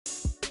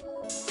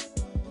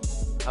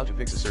How to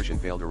fix assertion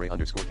failed array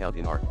underscore count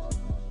in Arc.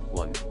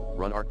 1.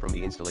 Run Arc from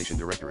the installation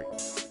directory.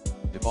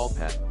 Default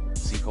path,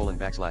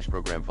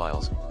 C:\program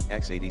files,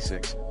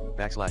 x86,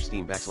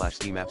 /steam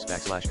 /steam apps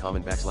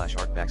 /common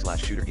 /arc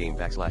 /shooter game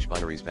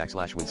 /binaries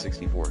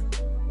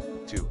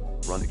 /win64. 2.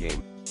 Run the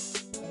game.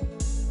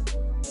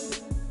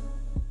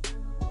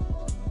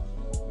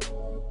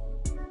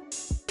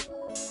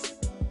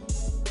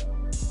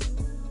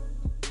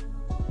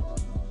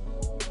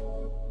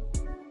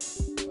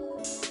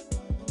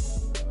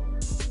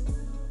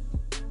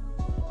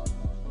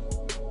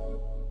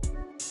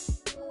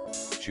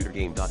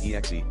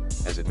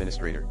 shootergame.exe, as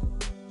administrator.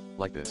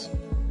 Like this.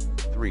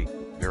 3.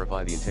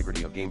 Verify the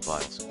integrity of game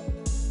files.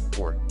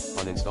 4.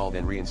 Uninstall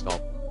then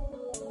reinstall.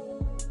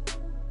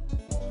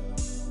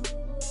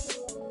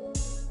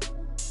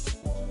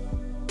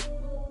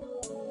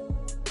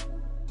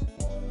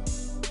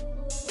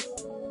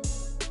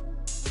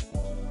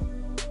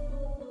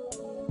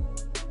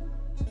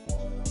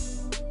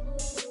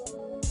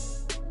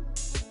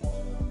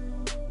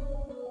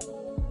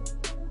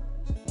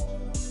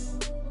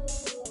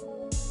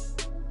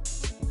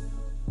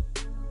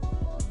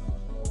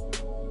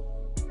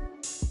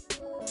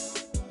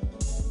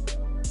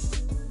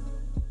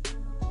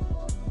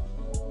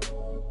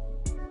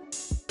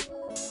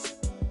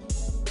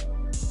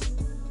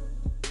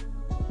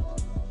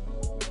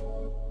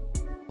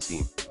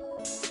 Steam.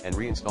 And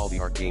reinstall the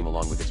Arc game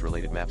along with its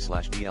related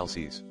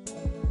map/DLCs.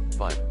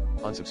 5.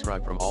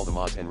 Unsubscribe from all the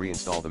mods and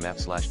reinstall the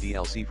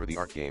map/DLC for the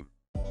Arc game.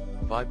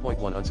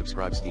 5.1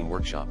 Unsubscribe Steam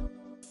Workshop.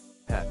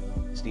 Path,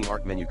 Steam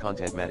Arc Menu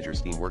Content Manager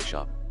Steam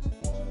Workshop.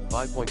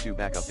 5.2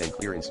 Backup and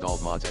clear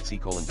installed mods at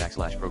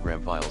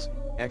C:\program files,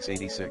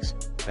 x86,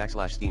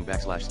 /steam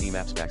 /steam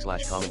apps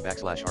 /common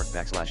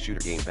 /arc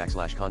 /shooter game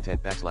 /content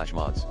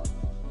 /mods.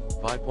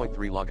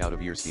 5.3 Log out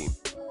of your Steam.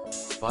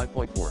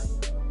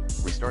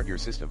 5.4. Restart your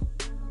system.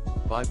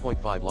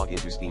 5.5 Log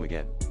into Steam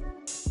again.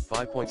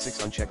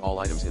 5.6 Uncheck all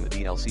items in the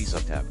DLC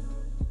subtab.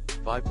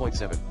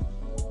 5.7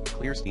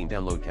 Clear Steam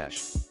download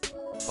cache.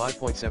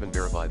 5.7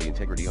 Verify the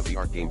integrity of the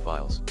Arc game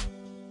files.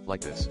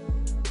 Like this.